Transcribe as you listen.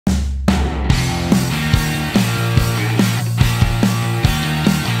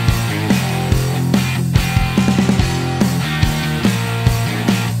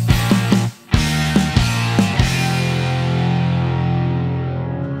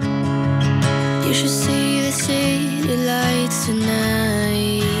You should see the city lights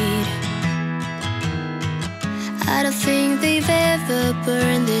tonight. I don't think they've ever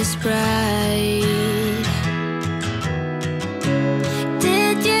burned this bright.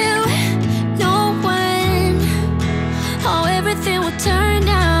 Did you know when how everything would turn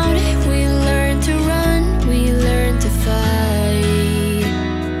out? We learned to run, we learned to fight.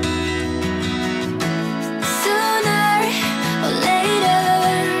 Sooner or later,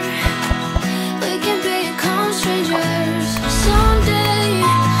 we can become strangers. Someday,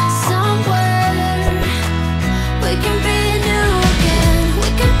 somewhere, we can be new again. We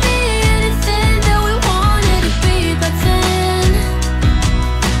can be anything that we wanted to be back then.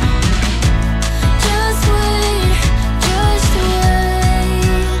 Just wait, just wait.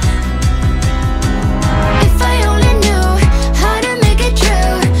 If I only knew how to make it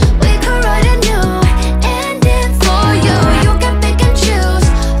true, we could write a new ending for you. You can pick and choose.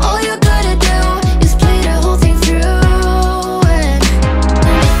 All you gotta do is play the whole thing through. And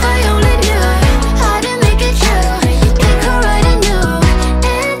if I only knew how to make it true, we could write a new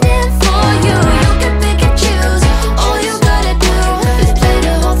ending for you. You can pick and choose. All you gotta do is play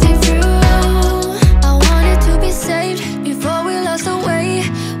the whole thing through. I wanted to be saved before we lost our way.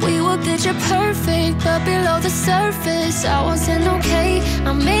 We were picture perfect, but below the surface I wasn't okay.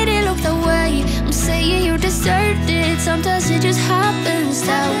 I made it look that way. I'm saying you deserved it. Sometimes it just happens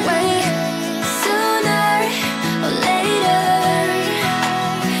that way. Sooner or later,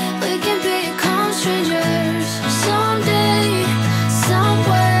 we can become strangers. Someday,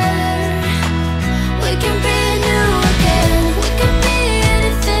 somewhere, we can be new again. We can be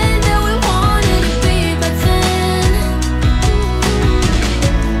anything that we wanted to be back then.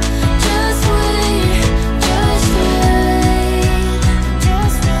 Just wait, just wait.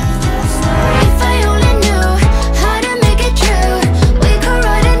 If I only knew how to make it true, we could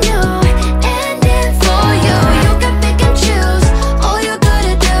write a new ending for you. You can pick and choose. All you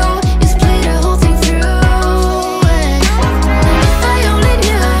gotta do is play the whole thing through. And if I only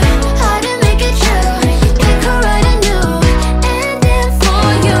knew how to make it true, we could write a new ending for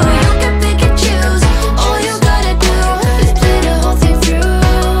you. You can pick and choose. All you gotta do is play the whole thing through.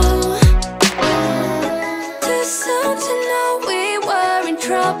 Too soon to know we were in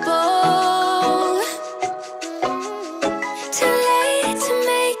trouble. Too late to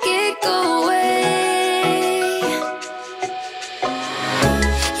make it go away.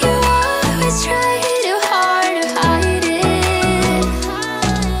 You always try too hard to hide it.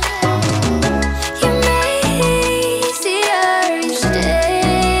 You made it easier each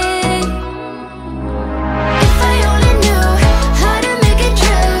day. If I only knew how to make it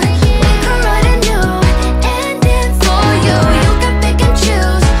true, we could write a new ending for you. You can pick and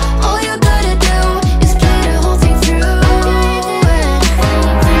choose. All you gotta do is play the whole thing through.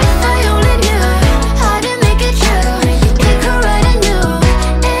 And if I only knew how to make it true, we could write a new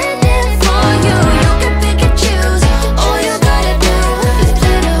ending for you. You can pick and choose. All you gotta do is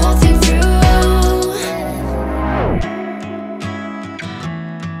play the whole thing through.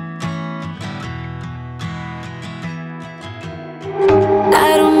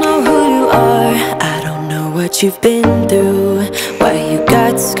 I don't know who you are, I don't know what you've been through, why you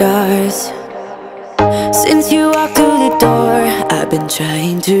got scars. Since you walked through the door, I've been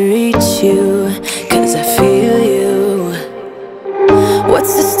trying to reach you, 'cause I feel you.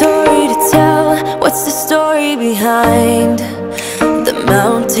 What's the story to tell? What's the story behind the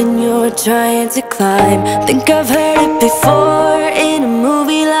mountain you're trying to climb? Think I've heard it before in a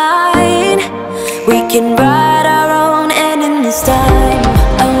movie line. We can write our own ending this time.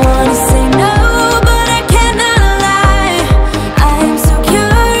 I wanna say no, but I cannot lie. I'm so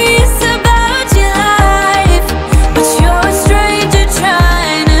curious about your life, but you're a stranger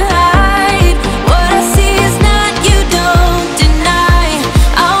trying to hide. What I see is not you, don't deny.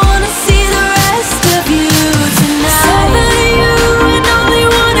 I wanna see the rest of you tonight. Seven of you and only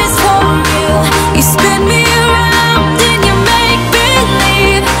one is for real. You spin me around and you make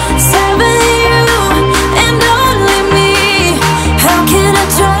believe. Seven of you and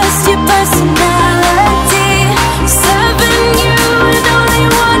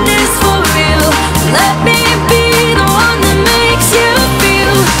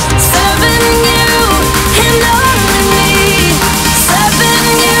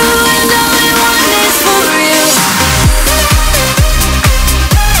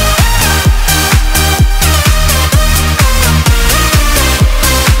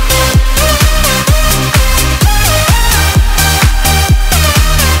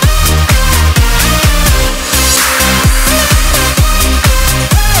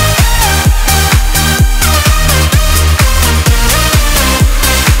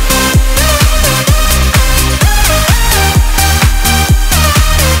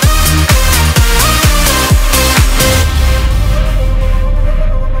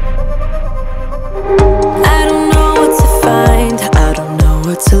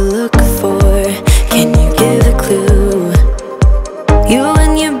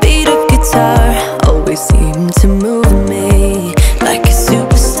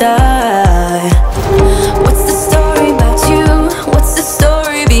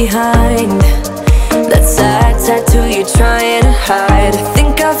behind. That sad tattoo you're trying to hide. I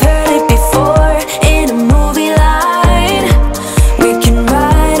think I've heard it before in a movie line. We can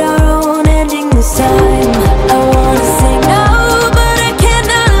write our own ending this time. I wanna say no, but I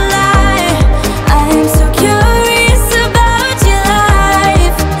cannot lie. I am so curious about your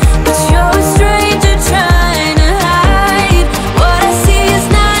life, but you're a stranger trying to hide. What I see is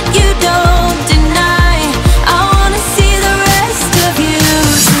not you, don't deny. I wanna see the rest of you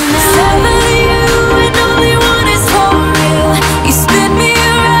tonight. Seven of you and only one is for real. You spin me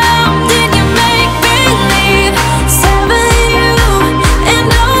around and you make me leave. Seven of you and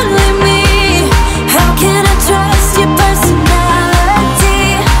only me. How can I trust your personality?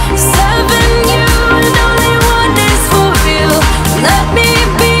 Seven you and only one is for real. Let me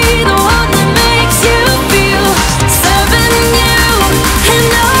be the one that makes you feel. Seven you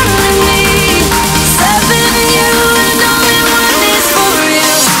and only me. Seven you and only one is for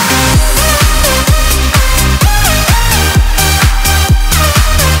real.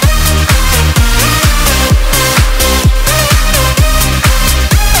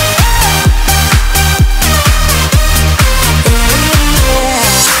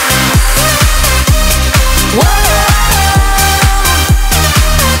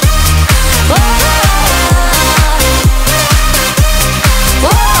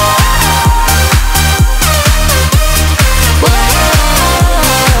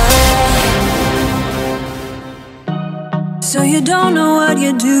 So you don't know what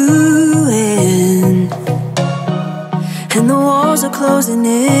you're doing, and the walls are closing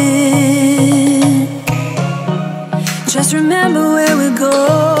in. Just remember where we're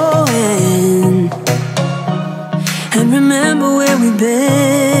going, and remember where we've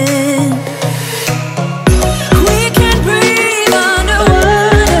been. We can breathe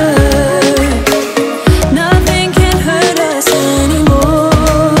underwater. Nothing can hurt us anymore.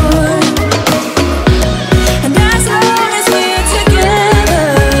 And as long as we're together,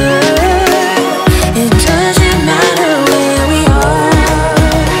 it doesn't matter where we are.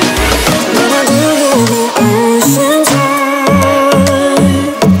 But I will hear the ocean's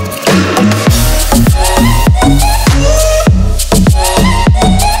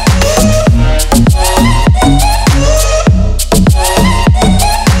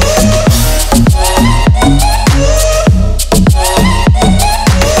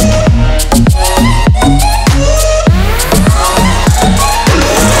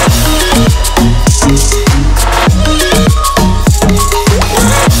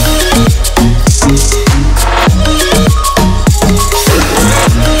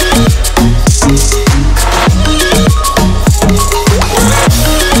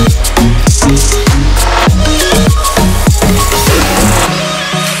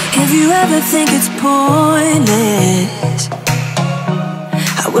If you ever think it's pointless,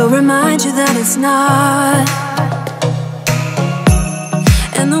 I will remind you that it's not.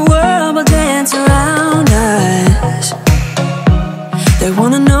 And the world will dance around us. They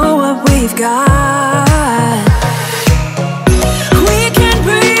wanna know what we've got. We can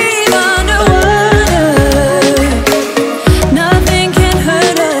breathe underwater. Nothing can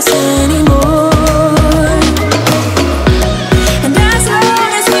hurt us anymore. And as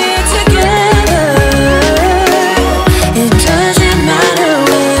long as we're together, it doesn't matter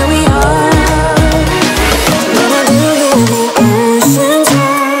where we are. But I will hear the ocean's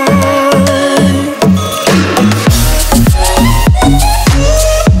heart.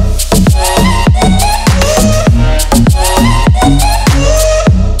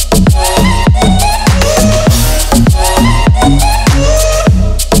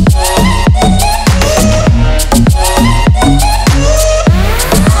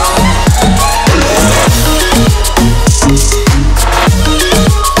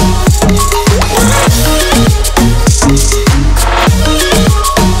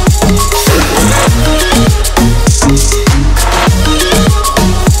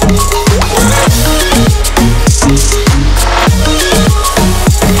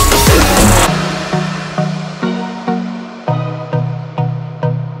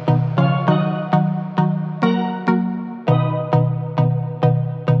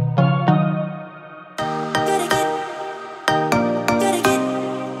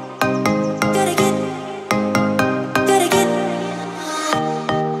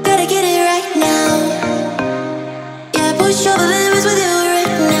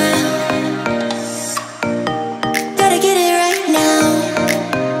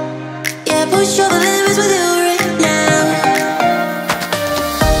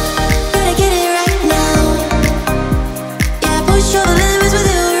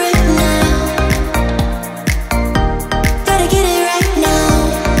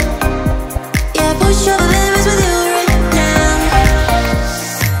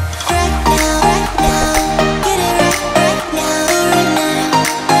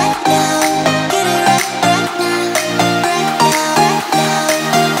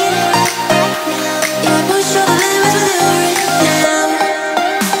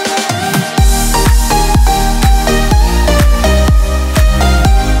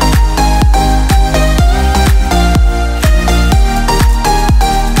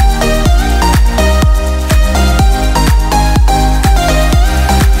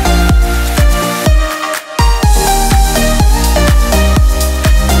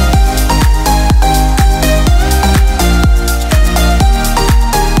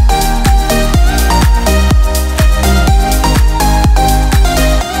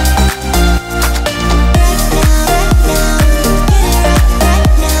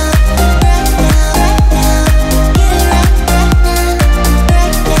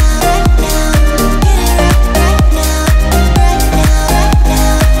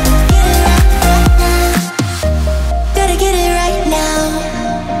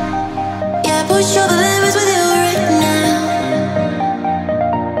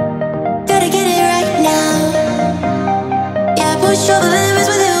 push all the limits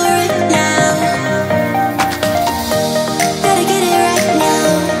with you right now. Gotta get it right now.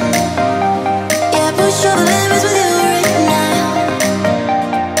 Yeah, push all the limits with you right now.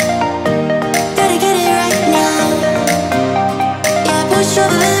 Gotta get it right now. Yeah, push all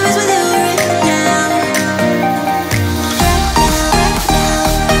the limits with you right now. Right now,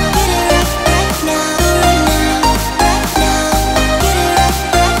 get it right, right now, right now, right now, get it right,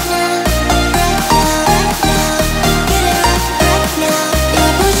 right now, right now, right now, get it right, right now.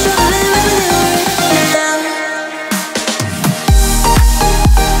 Yeah, push all the limits with you right now.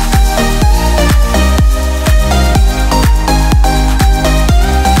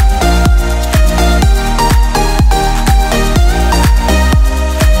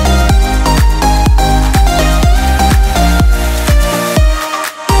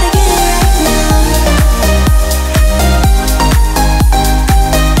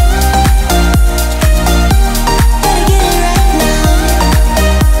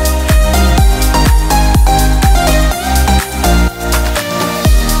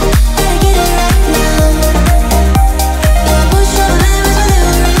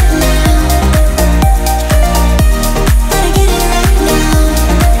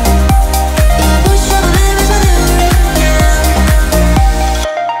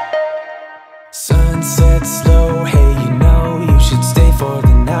 Sunset slow, hey, you know you should stay for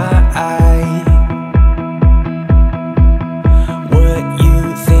the night. What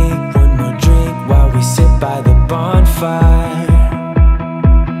you think? One more drink while we sit by the bonfire.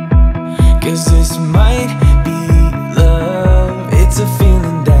 'Cause this might be love. It's a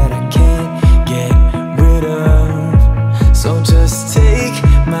feeling that I can't get rid of. So just take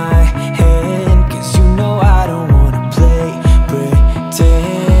my hand, 'cause you know I don't wanna play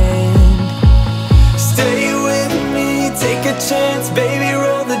pretend. Stay with me, take a chance, baby,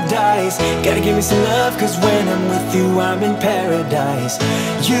 roll the dice. Gotta give me some love, 'cause when I'm with you, I'm in paradise.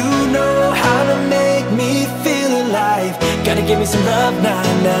 You know how to make me feel alive. Gotta give me some love, nah,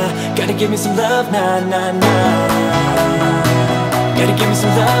 nah. Gotta give me some love, nah, nah, nah. Gotta give me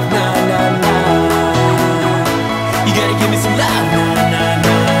some love, nah, nah, nah. You gotta give me some love, nah, nah,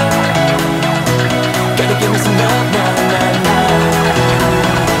 nah. Gotta give me some love, nah, nah, nah.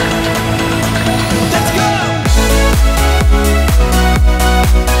 Let's go!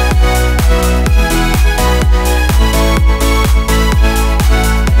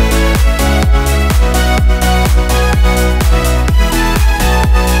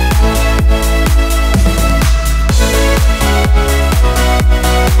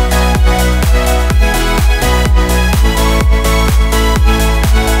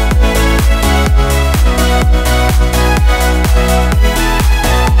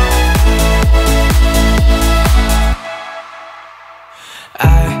 I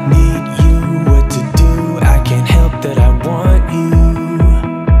need you, what to do, I can't help that I want you.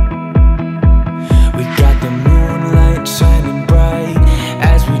 We got the moonlight shining bright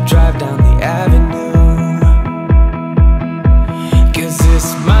as we drive down the avenue. 'Cause this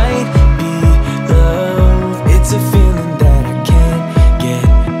might be love. It's a feeling that I can't get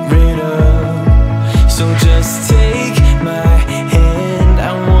rid of. So just take my hand,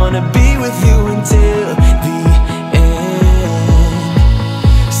 I wanna be with you until the end.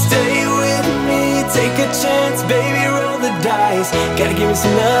 Stay with me, take a chance, baby, roll the dice. Gotta give me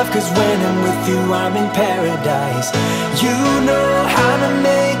some love, 'cause when I'm with you, I'm in paradise. You know how to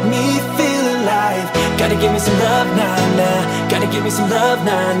make me feel alive. Gotta give me some love, nah, nah. Gotta give me some love,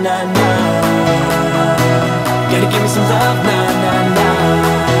 nah, nah, nah. Gotta give me some love, nah, nah, nah.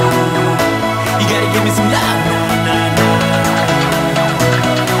 You gotta give me some love, nah, nah, nah.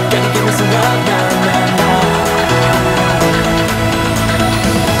 Gotta give me some love, nah, nah, nah.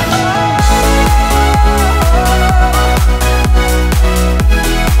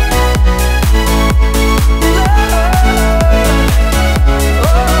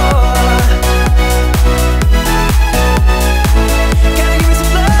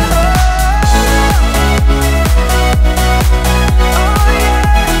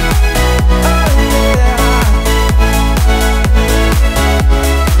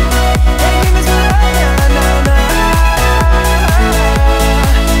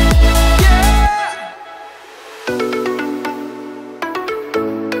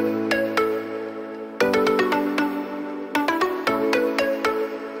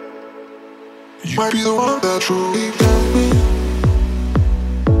 You might be the one that truly got me.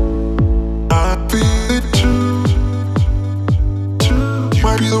 I feel it too, too. You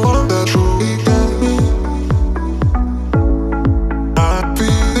might be the one that truly got me. I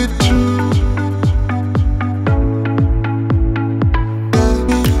feel it too. Got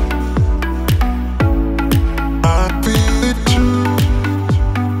me. I feel it too.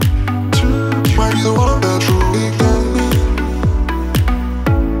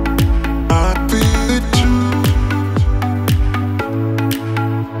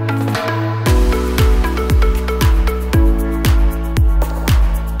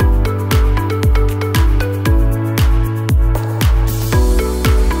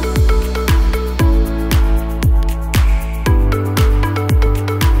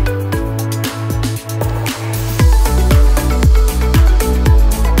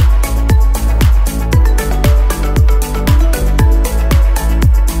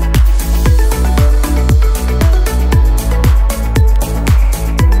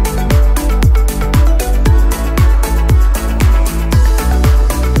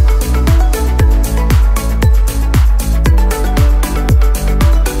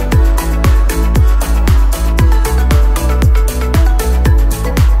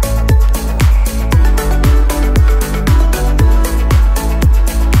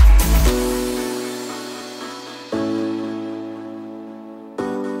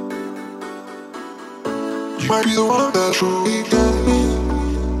 be the one